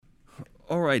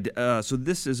All right, so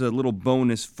this is a little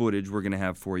bonus footage we're going to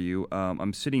have for you.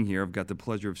 I'm sitting here. I've got the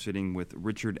pleasure of sitting with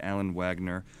Richard Allen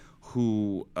Wagner,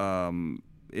 who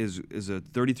is a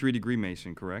 33-degree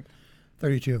Mason, correct?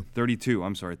 32.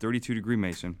 32-degree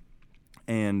Mason,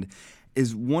 and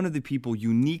is one of the people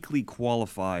uniquely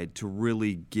qualified to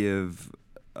really give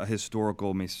a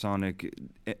historical Masonic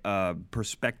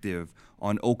perspective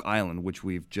on Oak Island, which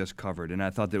we've just covered. And I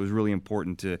thought that was really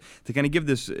important to kind of give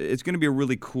this. It's going to be a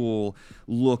really cool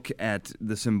look at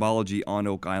the symbology on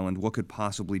Oak Island, what could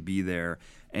possibly be there.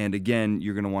 And again,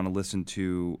 you're going to want to listen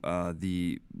to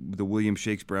the William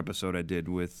Shakespeare episode I did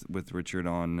with Richard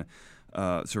on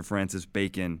Sir Francis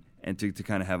Bacon, and to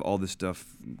kind of have all this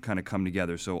stuff kind of come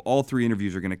together. So all three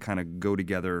interviews are going to kind of go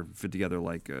together, fit together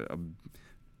like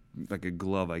a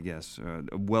glove, I guess,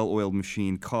 a well-oiled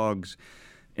machine, cogs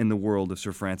in the world of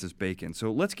Sir Francis Bacon. So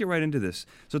let's get right into this.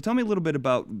 So tell me a little bit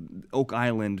about Oak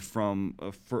Island from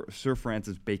a Sir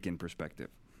Francis Bacon perspective.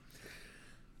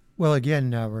 Well,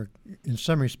 again, we're in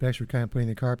some respects we're kind of putting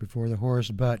the cart before the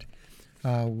horse, but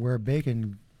where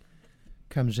Bacon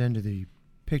comes into the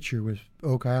picture with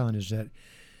Oak Island is that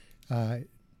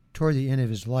toward the end of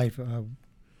his life,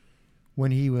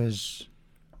 when he was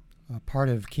part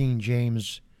of King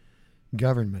James'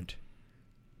 government,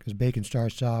 because Bacon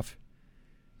starts off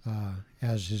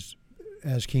as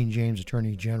King James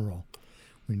Attorney General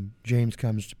when James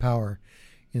comes to power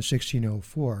in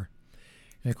 1604.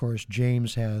 And of course,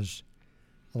 James has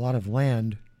a lot of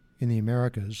land in the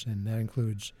Americas, and that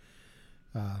includes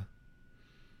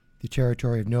the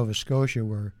territory of Nova Scotia,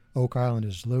 where Oak Island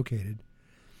is located,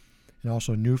 and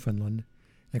also Newfoundland,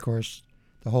 and of course,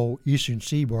 the whole eastern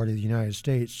seaboard of the United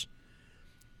States.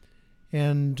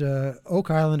 And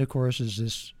Oak Island, of course, is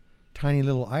this tiny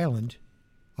little island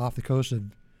off the coast of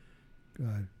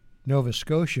Nova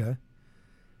Scotia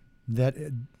that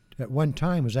at one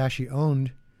time was actually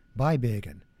owned by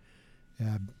Bacon.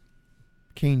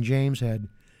 King James had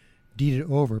deeded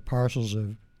over parcels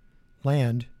of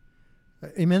land,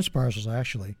 immense parcels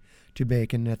actually, to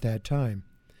Bacon at that time.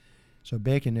 So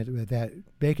Bacon, at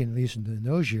least in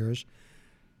those years,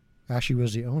 actually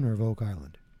was the owner of Oak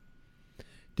Island.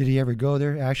 Did he ever go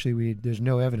there? Actually, there's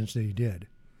no evidence that he did.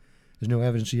 There's no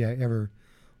evidence he ever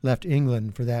left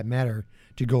England, for that matter,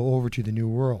 to go over to the New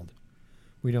World.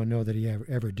 We don't know that he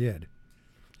ever did.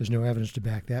 There's no evidence to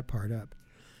back that part up.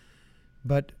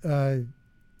 But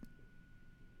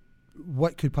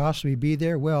what could possibly be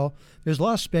there? Well, there's a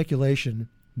lot of speculation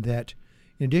that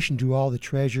in addition to all the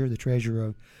treasure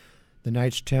of the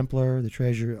Knights Templar, the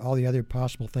treasure, all the other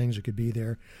possible things that could be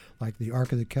there, like the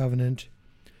Ark of the Covenant,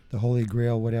 the Holy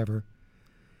Grail, whatever,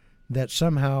 that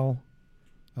somehow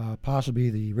possibly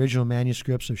the original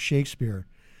manuscripts of Shakespeare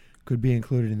could be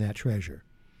included in that treasure.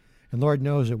 And Lord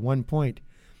knows at one point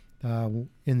in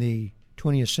the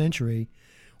 20th century,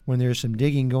 when there's some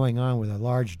digging going on with a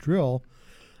large drill,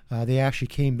 they actually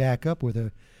came back up with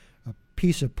a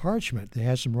piece of parchment that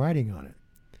has some writing on it.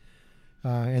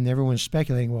 And everyone's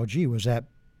speculating, well, gee, was that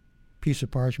piece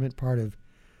of parchment part of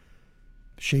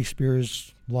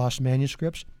Shakespeare's lost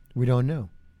manuscripts? We don't know.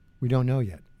 We don't know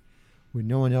yet.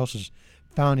 No one else has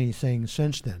found anything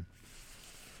since then.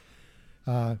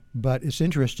 But it's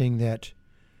interesting that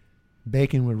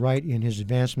Bacon would write in his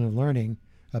Advancement of Learning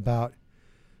about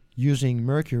using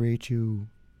mercury to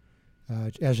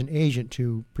as an agent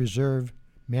to preserve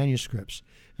manuscripts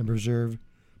and preserve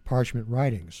parchment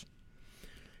writings.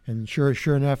 And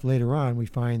sure enough, later on, we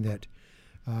find that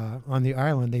on the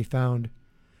island they found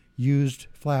used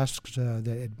flasks that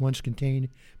had once contained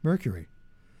mercury.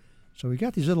 So we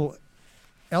got these little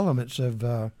elements of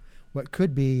what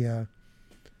could be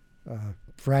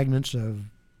fragments of,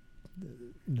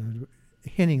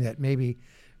 hinting that maybe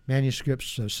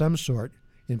manuscripts of some sort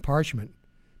in parchment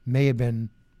may have been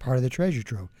part of the treasure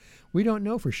trove. We don't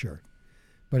know for sure.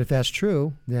 But if that's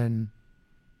true, then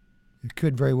it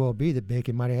could very well be that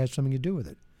Bacon might have had something to do with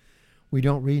it. We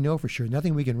don't really know for sure.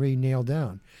 Nothing we can really nail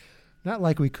down. Not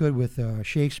like we could with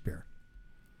Shakespeare.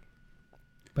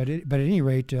 But at any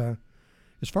rate,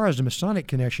 as far as the Masonic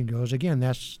connection goes, again,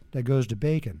 that goes to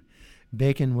Bacon.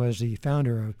 Bacon was the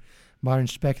founder of modern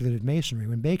speculative Masonry.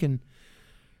 When Bacon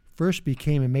first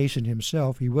became a Mason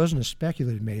himself, he wasn't a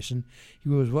speculative Mason. He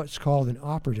was what's called an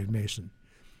operative Mason.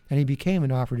 And he became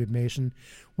an operative Mason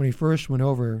when he first went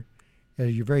over, at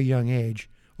a very young age,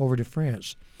 over to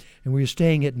France. And we were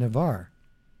staying at Navarre.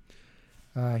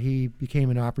 He became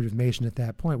an operative Mason at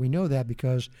that point. We know that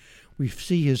because we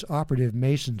see his operative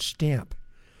Mason stamp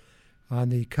on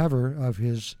the cover of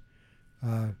his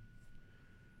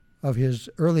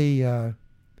early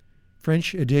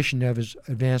French edition of his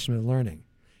Advancement of Learning.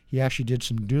 he actually did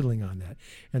some doodling on that.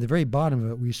 At the very bottom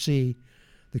of it, we see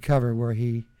the cover where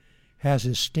he has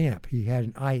his stamp. He had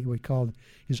an I, what he called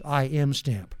his IM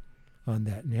stamp on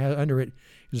that, and under it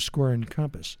is a square and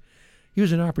compass. He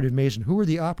was an operative Mason. Who were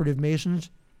the operative Masons?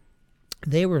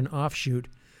 They were an offshoot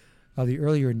of the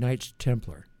earlier Knights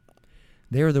Templar.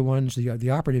 They were the ones, the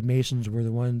operative Masons were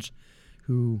the ones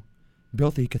who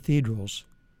built the cathedrals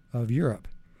of Europe.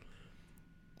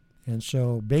 And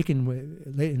so Bacon,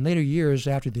 in later years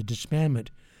after the disbandment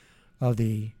of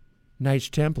the Knights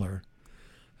Templar,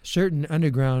 certain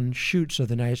underground shoots of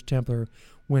the Knights Templar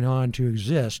went on to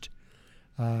exist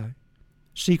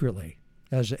secretly,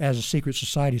 as a secret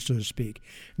society, so to speak.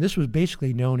 And this was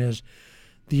basically known as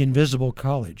the Invisible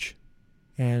College.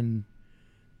 And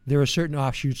there were certain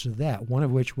offshoots of that, one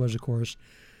of which was, of course,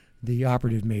 the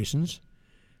operative Masons.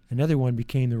 Another one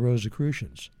became the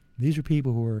Rosicrucians. These are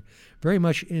people who were very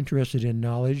much interested in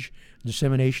knowledge,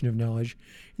 dissemination of knowledge,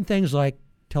 and things like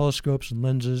telescopes and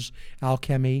lenses,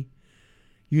 alchemy,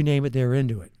 you name it, they were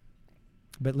into it.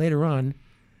 But later on,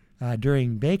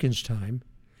 during Bacon's time,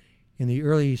 in the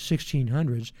early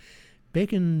 1600s,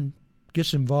 Bacon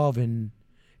gets involved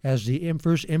as the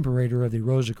first imperator of the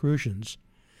Rosicrucians.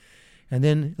 And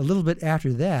then a little bit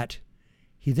after that,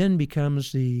 he then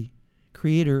becomes the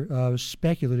creator of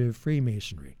speculative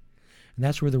Freemasonry. And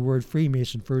that's where the word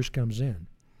Freemason first comes in.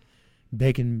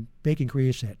 Bacon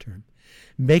creates that term.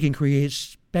 Bacon creates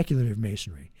speculative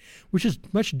Masonry, which is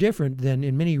much different than,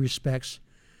 in many respects,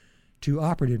 to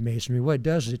operative Masonry. What it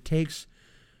does is it takes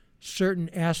certain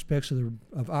aspects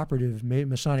of operative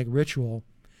Masonic ritual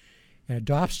and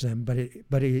adopts them, but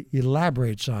it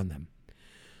elaborates on them.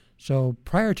 So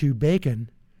prior to Bacon,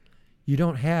 you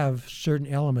don't have certain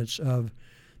elements of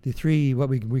the three, what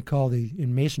we call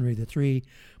in Masonry, the three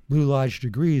Blue Lodge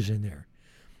degrees in there.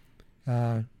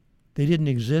 They didn't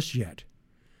exist yet.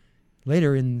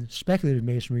 Later in speculative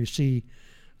Masonry, you see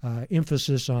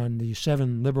emphasis on the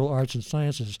 7 liberal arts and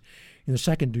sciences in the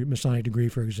second Masonic degree,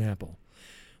 for example.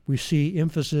 We see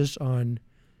emphasis on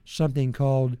something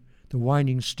called the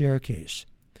winding staircase.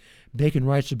 Bacon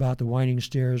writes about the winding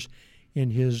stairs in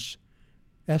his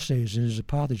essays, in his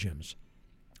apothegms.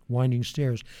 Winding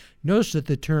stairs. Notice that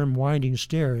the term winding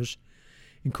stairs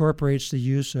incorporates the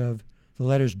use of the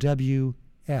letters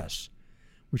W.S.,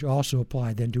 which also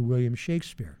apply then to William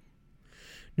Shakespeare.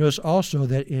 Notice also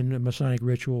that in a Masonic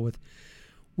ritual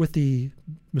with the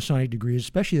Masonic degrees,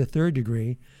 especially the third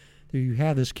degree, that you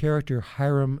have this character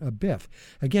Hiram Abiff.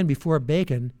 Again, before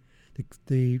Bacon,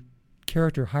 the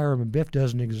character Hiram Abiff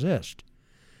doesn't exist.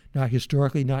 Not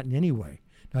historically, not in any way,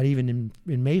 not even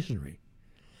in Masonry.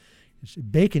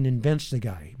 Bacon invents the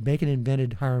guy. Bacon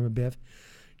invented Hiram Abiff,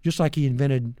 just like he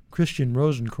invented Christian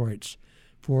Rosenkreuz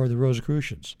for the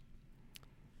Rosicrucians.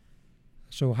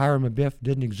 So Hiram Abiff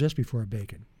didn't exist before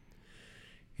Bacon.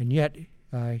 And yet,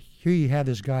 here you have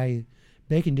this guy.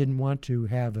 Bacon didn't want to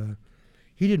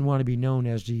be known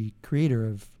as the creator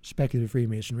of speculative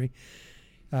Freemasonry.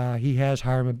 He has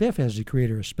Hiram Abiff as the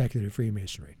creator of speculative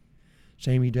Freemasonry.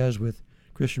 Same he does with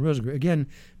Christian Rosenkreuz. Again,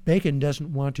 Bacon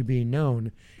doesn't want to be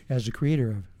known as the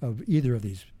creator of either of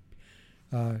these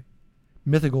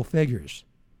mythical figures.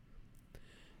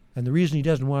 And the reason he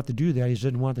doesn't want to do that is he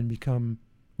doesn't want them to become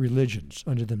religions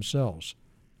unto themselves.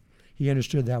 He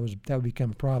understood that would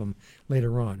become a problem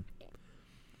later on.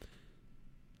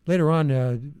 Later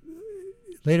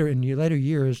in later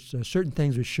years, certain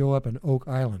things would show up on Oak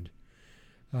Island.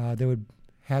 They would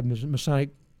have Masonic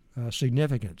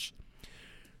significance.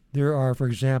 There are, for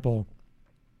example,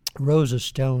 rows of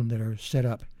stone that are set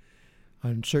up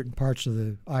on certain parts of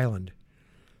the island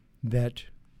that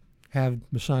have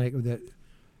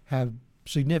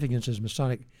significance as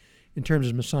Masonic in terms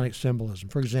of Masonic symbolism.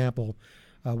 For example,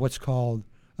 what's called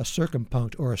a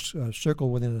circumpunct, or a circle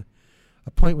within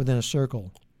a point within a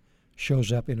circle,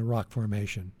 shows up in a rock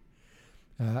formation.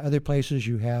 Other places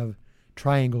you have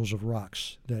triangles of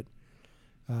rocks that,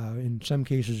 in some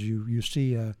cases, you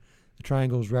see the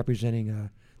triangles representing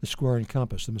the square and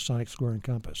compass, the Masonic square and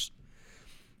compass.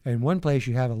 In one place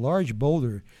you have a large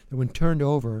boulder that, when turned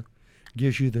over,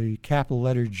 gives you the capital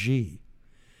letter G.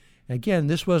 And again,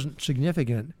 this wasn't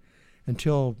significant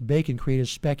until Bacon created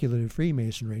speculative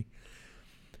Freemasonry,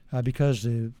 because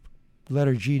the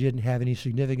letter G didn't have any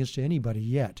significance to anybody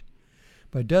yet.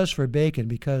 But it does for Bacon,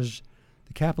 because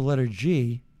the capital letter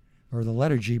G, or the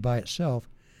letter G by itself,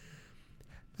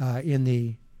 in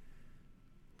the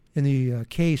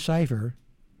K cipher,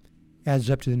 adds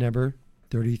up to the number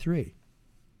 33.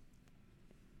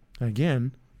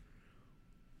 Again,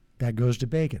 that goes to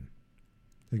Bacon.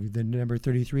 The number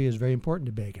 33 is very important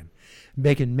to Bacon.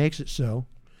 Bacon makes it so,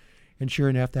 And sure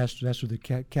enough, that's what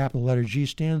the capital letter G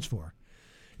stands for.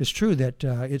 It's true that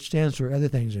it stands for other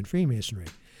things in Freemasonry.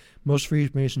 Most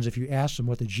Freemasons, if you ask them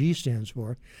what the G stands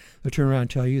for, they'll turn around and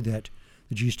tell you that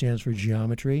the G stands for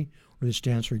geometry, or it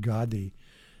stands for God,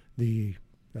 the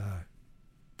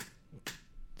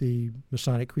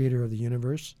Masonic creator of the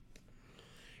universe.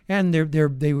 And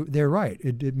they're right.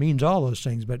 It means all those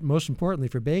things, but most importantly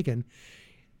for Bacon,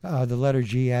 the letter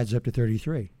G adds up to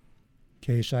 33,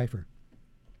 K cipher.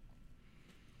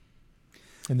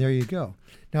 And there you go.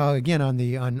 Now again,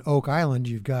 on Oak Island,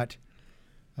 you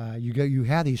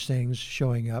have these things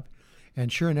showing up,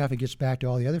 and sure enough, it gets back to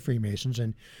all the other Freemasons,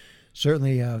 and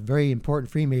certainly very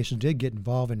important Freemasons did get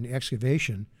involved in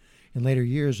excavation in later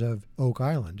years of Oak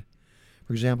Island.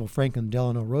 For example, Franklin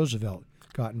Delano Roosevelt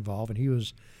got involved, and he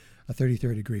was a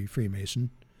 33rd degree Freemason.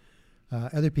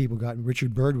 Other people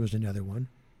Richard Byrd was another one.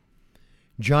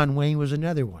 John Wayne was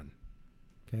another one.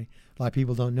 Okay, a lot of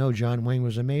people don't know John Wayne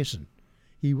was a Mason.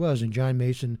 He was, and John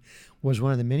Mason was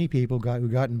one of the many people who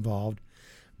got involved,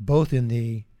 both in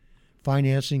the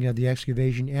financing of the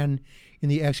excavation and in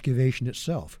the excavation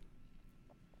itself.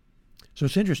 So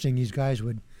it's interesting these guys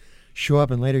would show up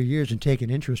in later years and take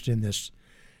an interest in this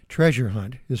treasure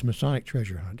hunt, this Masonic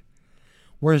treasure hunt.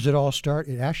 Where does it all start?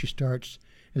 It actually starts,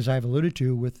 as I've alluded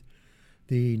to, with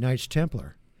the Knights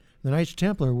Templar. The Knights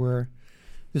Templar were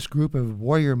this group of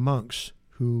warrior monks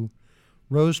who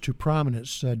rose to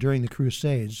prominence during the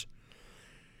Crusades.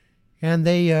 And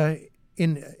they,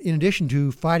 in addition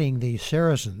to fighting the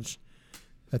Saracens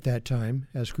at that time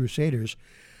as crusaders,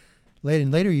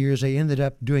 in later years they ended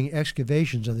up doing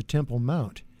excavations of the Temple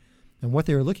Mount. And what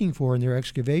they were looking for in their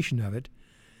excavation of it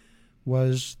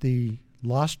was the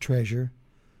lost treasure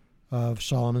of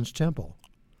Solomon's Temple.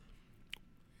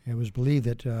 It was believed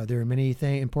that there are many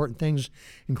important things,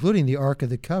 including the Ark of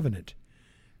the Covenant,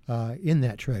 in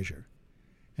that treasure.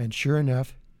 And sure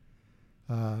enough,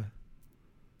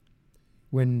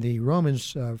 when the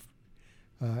Romans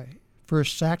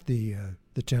first sacked the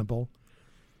temple,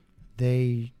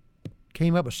 they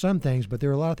came up with some things, but there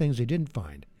were a lot of things they didn't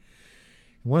find.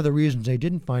 And one of the reasons they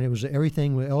didn't find it was that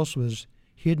everything else was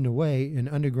hidden away in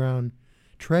underground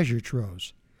treasure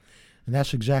troves. And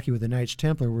that's exactly what the Knights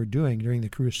Templar were doing during the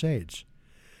Crusades.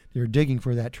 They were digging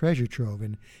for that treasure trove,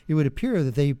 and it would appear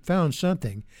that they found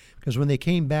something, because when they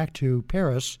came back to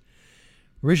Paris,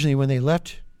 originally when they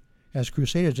left as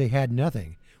Crusaders, they had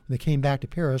nothing. When they came back to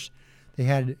Paris, they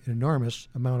had an enormous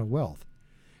amount of wealth,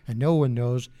 and no one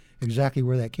knows exactly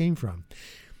where that came from.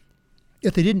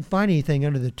 If they didn't find anything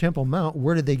under the Temple Mount,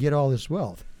 where did they get all this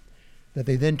wealth that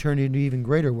they then turned into even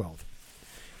greater wealth?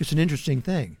 It's an interesting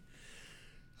thing.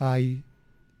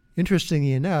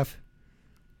 Interestingly enough,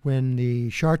 when the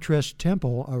Chartres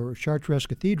Temple or Chartres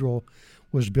Cathedral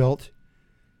was built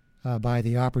by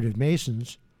the operative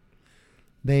Masons,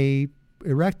 they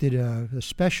erected a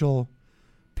special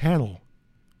panel,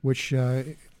 which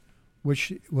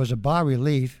was a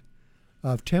bas-relief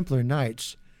of Templar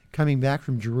knights coming back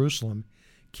from Jerusalem,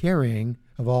 carrying,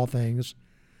 of all things,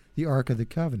 the Ark of the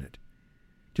Covenant.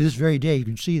 To this very day, you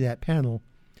can see that panel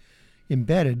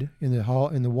embedded in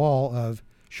the wall of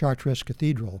Chartres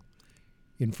Cathedral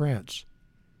in France.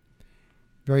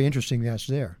 Very interesting that's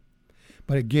there.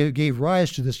 But it gave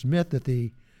rise to this myth that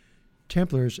the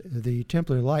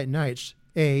Templar Light Knights,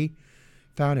 A,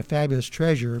 found a fabulous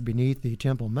treasure beneath the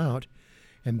Temple Mount,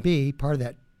 and B, part of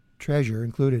that treasure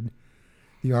included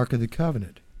the Ark of the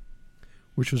Covenant,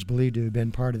 which was believed to have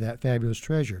been part of that fabulous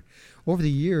treasure. Over the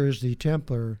years, the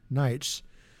Templar Knights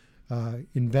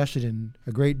invested in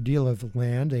a great deal of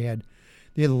land. They had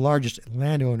the largest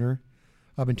landowner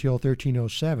up until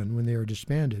 1307 when they were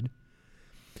disbanded.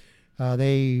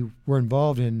 They were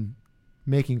involved in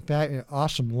making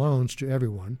awesome loans to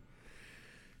everyone.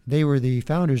 They were the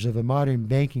founders of a modern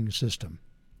banking system.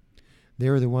 They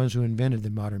were the ones who invented the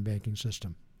modern banking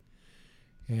system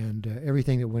and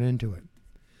everything that went into it.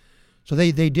 So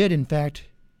they did, in fact,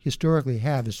 historically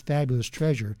have this fabulous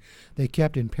treasure they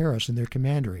kept in Paris in their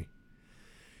commandery.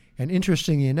 And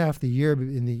interestingly enough, the year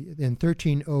in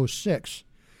 1306,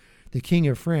 the King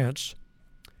of France,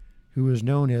 who was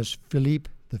known as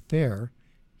Philippe the Fair,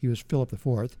 he was Philip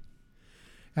IV,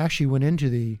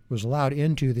 actually was allowed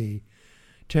into the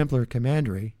Templar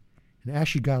commandery and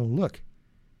actually got a look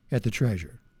at the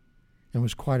treasure and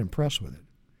was quite impressed with it.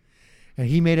 And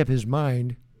he made up his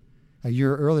mind a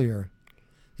year earlier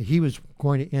that he was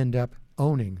going to end up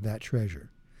owning that treasure.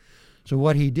 So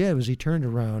what he did was he turned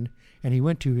around and he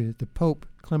went to the Pope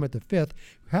Clement V, who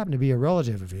happened to be a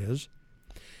relative of his,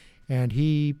 and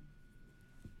he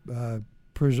put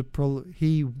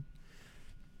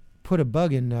a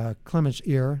bug in Clement's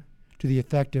ear to the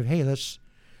effect of, hey, let's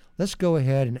let's go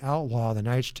ahead and outlaw the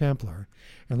Knights Templar,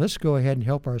 and let's go ahead and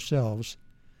help ourselves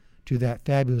to that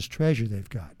fabulous treasure they've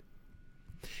got.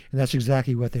 And that's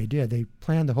exactly what they did. They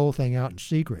planned the whole thing out in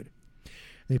secret.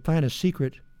 They planned a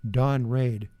secret dawn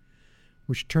raid,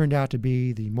 which turned out to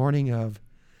be the morning of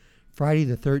Friday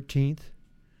the 13th,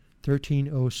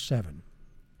 1307.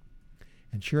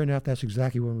 And sure enough, that's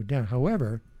exactly what went down.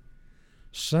 However,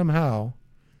 somehow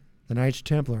the Knights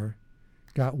Templar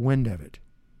got wind of it.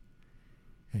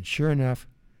 And sure enough,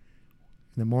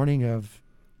 in the morning of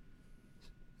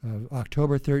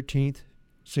October 13th,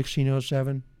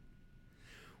 1607,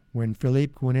 when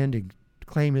Philippe went in to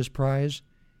claim his prize,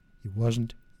 it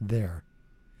wasn't there.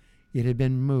 It had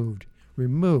been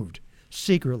removed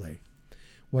secretly.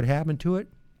 What happened to it?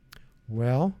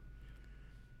 Well,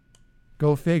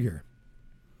 go figure.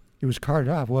 It was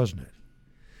carted off, wasn't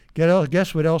it?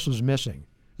 Guess what else was missing,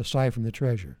 aside from the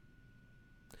treasure?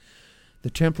 The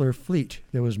Templar fleet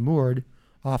that was moored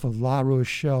off of La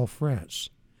Rochelle, France.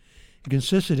 It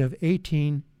consisted of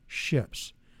 18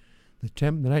 ships.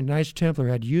 The Knights Templar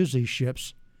had used these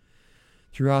ships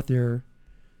throughout their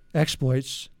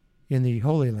exploits in the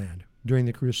Holy Land during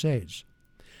the Crusades.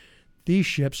 These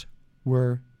ships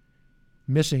were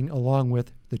missing along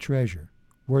with the treasure.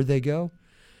 Where'd they go?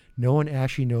 No one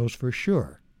actually knows for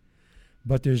sure.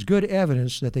 But there's good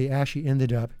evidence that they actually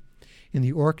ended up in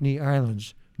the Orkney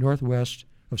Islands, northwest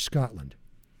of Scotland.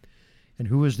 And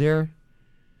who was there?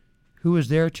 Who was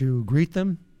there to greet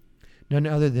them? None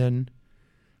other than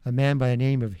a man by the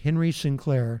name of Henry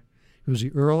Sinclair, who was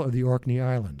the Earl of the Orkney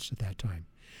Islands at that time.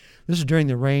 This is during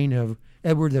the reign of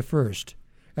Edward I,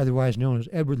 otherwise known as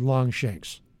Edward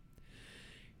Longshanks.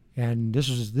 And this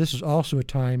is also a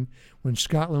time when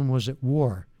Scotland was at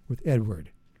war with Edward,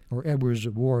 or Edward was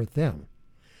at war with them.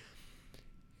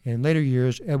 In later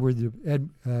years,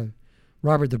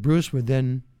 Robert the Bruce would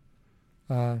then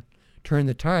turn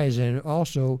the tides and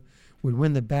also would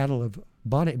win the Battle of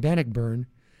Bannockburn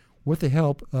with the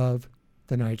help of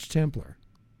the Knights Templar.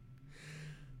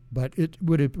 But it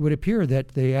would appear that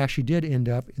they actually did end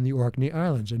up in the Orkney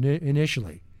Islands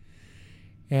initially.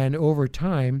 And over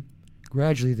time,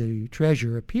 gradually the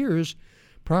treasure appears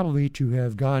probably to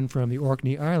have gone from the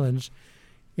Orkney Islands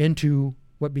into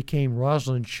what became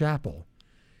Roslyn Chapel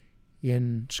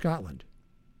in Scotland.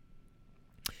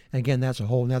 Again, that's a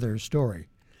whole other story.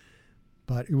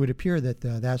 But it would appear that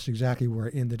that's exactly where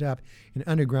it ended up, in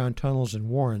underground tunnels and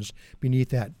warrens beneath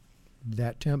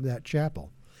that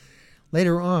chapel.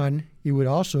 Later on, it would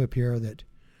also appear that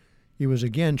it was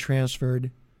again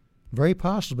transferred, very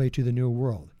possibly, to the New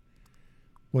World.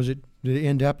 Did it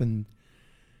end up in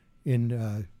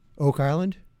Oak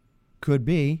Island? Could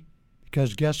be,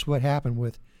 because guess what happened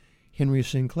with Henry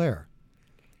Sinclair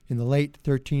in the late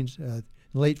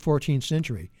 14th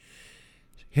century?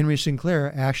 Henry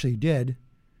Sinclair actually did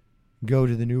go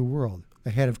to the New World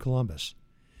ahead of Columbus,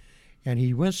 and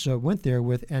he went there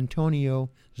with Antonio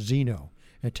Zeno,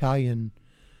 an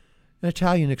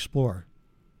Italian explorer.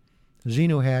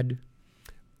 Zeno had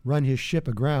run his ship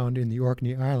aground in the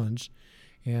Orkney Islands,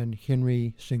 and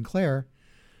Henry Sinclair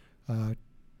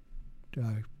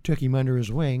took him under his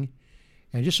wing,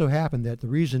 and it just so happened that the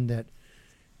reason that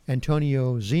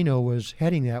Antonio Zeno was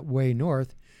heading that way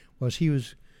north was he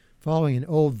was following an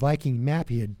old Viking map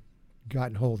he had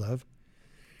gotten hold of.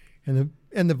 And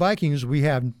the Vikings, we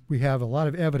have a lot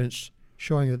of evidence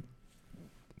showing that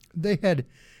they had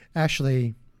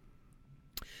actually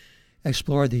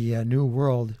explored the New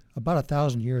World about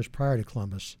 1,000 years prior to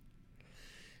Columbus.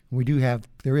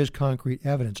 There is concrete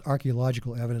evidence,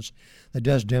 archaeological evidence, that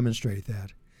does demonstrate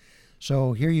that.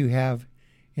 So here you have,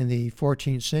 in the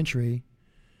 14th century,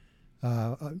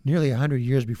 nearly 100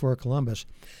 years before Columbus,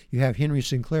 you have Henry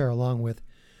Sinclair along with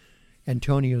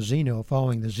Antonio Zeno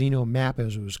following the Zeno map,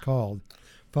 as it was called,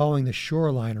 following the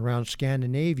shoreline around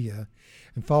Scandinavia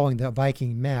and following that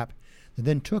Viking map that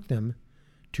then took them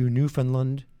to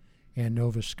Newfoundland and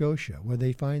Nova Scotia. What did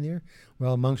they find there?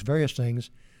 Well, amongst various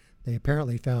things, they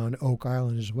apparently found Oak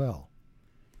Island as well.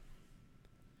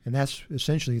 And that's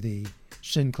essentially the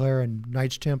Sinclair and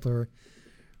Knights Templar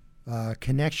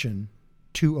connection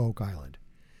to Oak Island.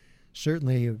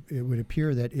 Certainly, it would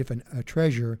appear that if a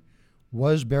treasure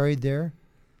was buried there,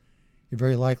 it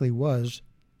very likely was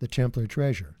the Templar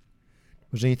treasure.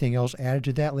 Was anything else added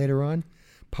to that later on?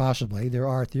 Possibly. There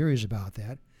are theories about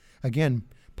that. Again,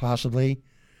 possibly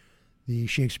the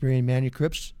Shakespearean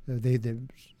manuscripts, the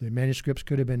manuscripts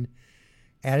could have been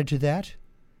added to that.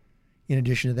 In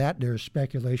addition to that, there's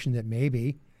speculation that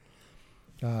maybe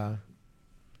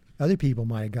other people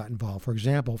might have got involved. For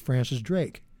example, Francis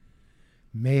Drake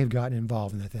may have gotten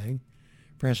involved in the thing.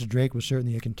 Francis Drake was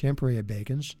certainly a contemporary of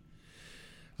Bacon's.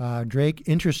 Drake,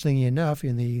 interestingly enough,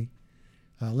 in the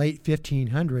late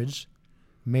 1500s,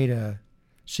 made a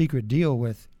secret deal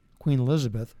with Queen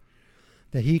Elizabeth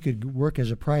that he could work as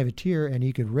a privateer and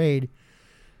he could raid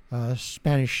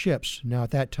Spanish ships. Now,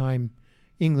 at that time,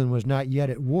 England was not yet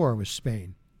at war with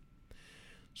Spain.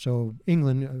 So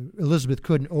Elizabeth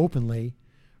couldn't openly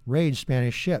raid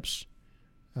Spanish ships.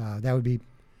 That would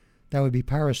be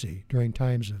piracy during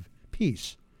times of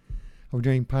peace. Or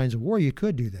during times of war, you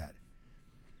could do that.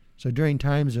 So during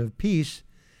times of peace,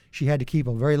 she had to keep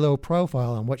a very low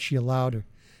profile on what she allowed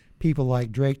people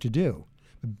like Drake to do.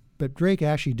 But Drake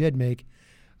actually did make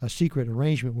a secret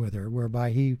arrangement with her whereby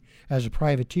he, as a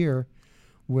privateer,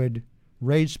 would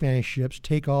raid Spanish ships,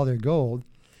 take all their gold,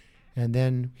 and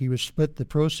then he would split the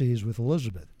proceeds with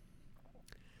Elizabeth.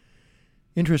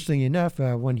 Interestingly enough,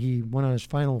 when he went on his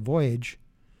final voyage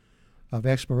of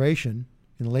exploration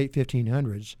in the late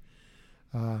 1500s,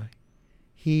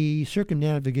 he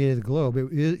circumnavigated the globe.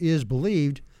 It is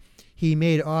believed he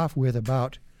made off with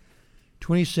about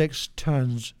 26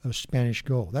 tons of Spanish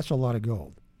gold. That's a lot of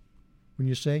gold. Wouldn't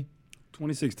you say?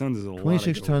 26 tons is a lot of gold.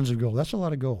 26 tons of gold. That's a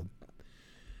lot of gold.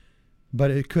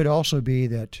 But it could also be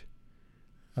that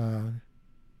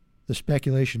the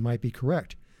speculation might be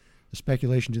correct. The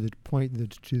speculation to the point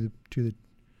to the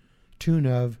tune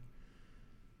of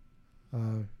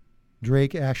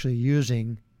Drake actually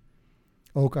using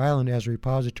Oak Island as a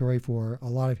repository for a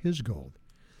lot of his gold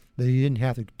that he didn't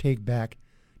have to take back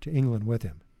to England with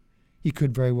him. He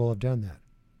could very well have done that.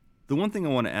 The one thing I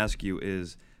want to ask you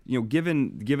is,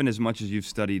 given as much as you've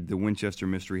studied the Winchester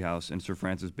Mystery House and Sir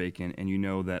Francis Bacon, and you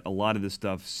know that a lot of this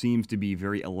stuff seems to be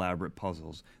very elaborate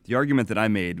puzzles. The argument that I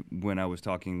made when I was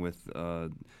talking with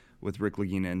Rick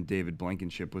Lagina and David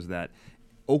Blankenship was that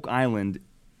Oak Island,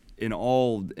 in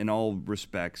all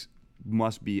respects,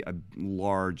 must be a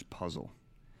large puzzle.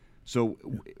 So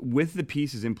with the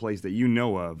pieces in place that you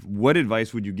know of, what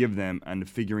advice would you give them on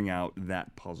figuring out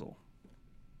that puzzle?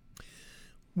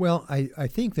 Well, I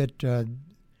think that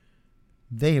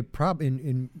they have probably,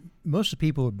 in most of the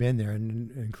people who have been there,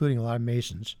 and including a lot of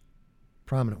Masons,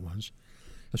 prominent ones,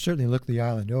 have certainly looked the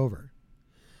island over.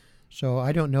 So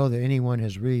I don't know that anyone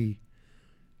has really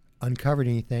uncovered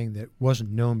anything that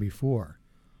wasn't known before,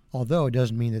 although it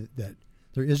doesn't mean that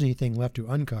there isn't anything left to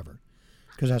uncover,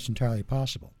 because that's entirely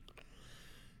possible.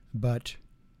 But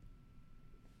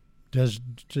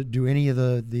do any of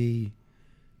the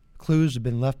clues have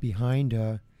been left behind?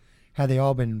 Have they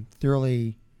all been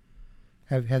thoroughly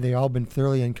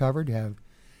uncovered?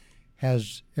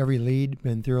 Has every lead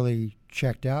been thoroughly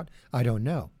checked out? I don't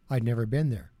know. I'd never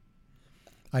been there.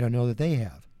 I don't know that they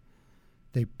have.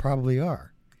 They probably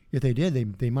are. If they did,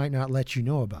 they might not let you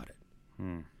know about it.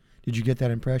 Did you get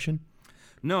that impression?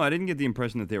 No, I didn't get the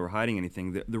impression that they were hiding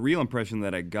anything. The real impression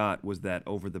that I got was that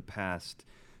over the past,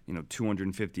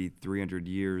 250, 300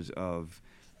 years of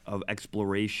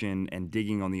exploration and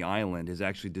digging on the island has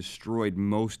actually destroyed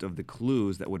most of the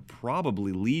clues that would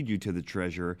probably lead you to the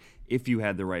treasure if you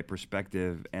had the right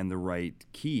perspective and the right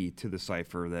key to the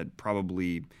cipher that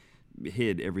probably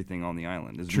hid everything on the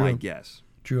island, is my guess.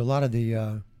 True. A lot of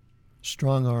the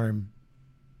strong arm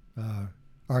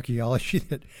archaeology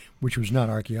which was not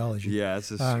archaeology. Yeah, it's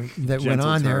that went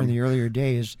on there in the earlier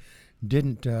days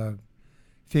didn't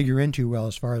figure in too well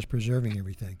as far as preserving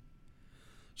everything.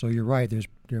 So you're right.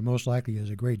 There most likely is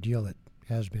a great deal that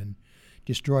has been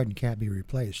destroyed and can't be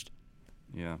replaced.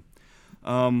 Yeah.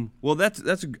 Well, that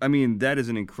is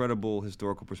an incredible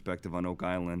historical perspective on Oak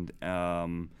Island.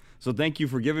 So thank you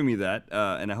for giving me that,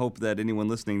 and I hope that anyone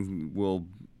listening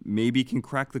can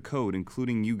crack the code,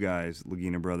 including you guys,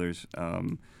 Lagina Brothers.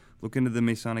 Look into the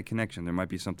Masonic connection. There might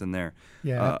be something there.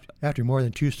 Yeah, after more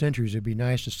than 2 centuries, it'd be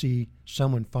nice to see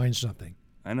someone find something.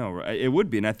 I know, right? It would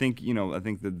be, and I think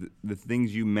the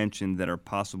things you mentioned that are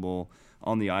possible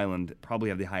on the island probably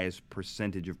have the highest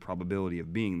percentage of probability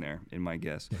of being there, in my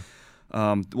guess.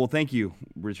 Yeah. Well, thank you,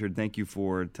 Richard. Thank you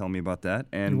for telling me about that,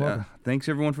 and thanks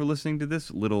everyone for listening to this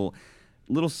little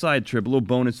side trip, a little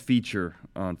bonus feature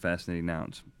on Fascinating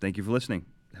Nouns. Thank you for listening.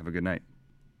 Have a good night.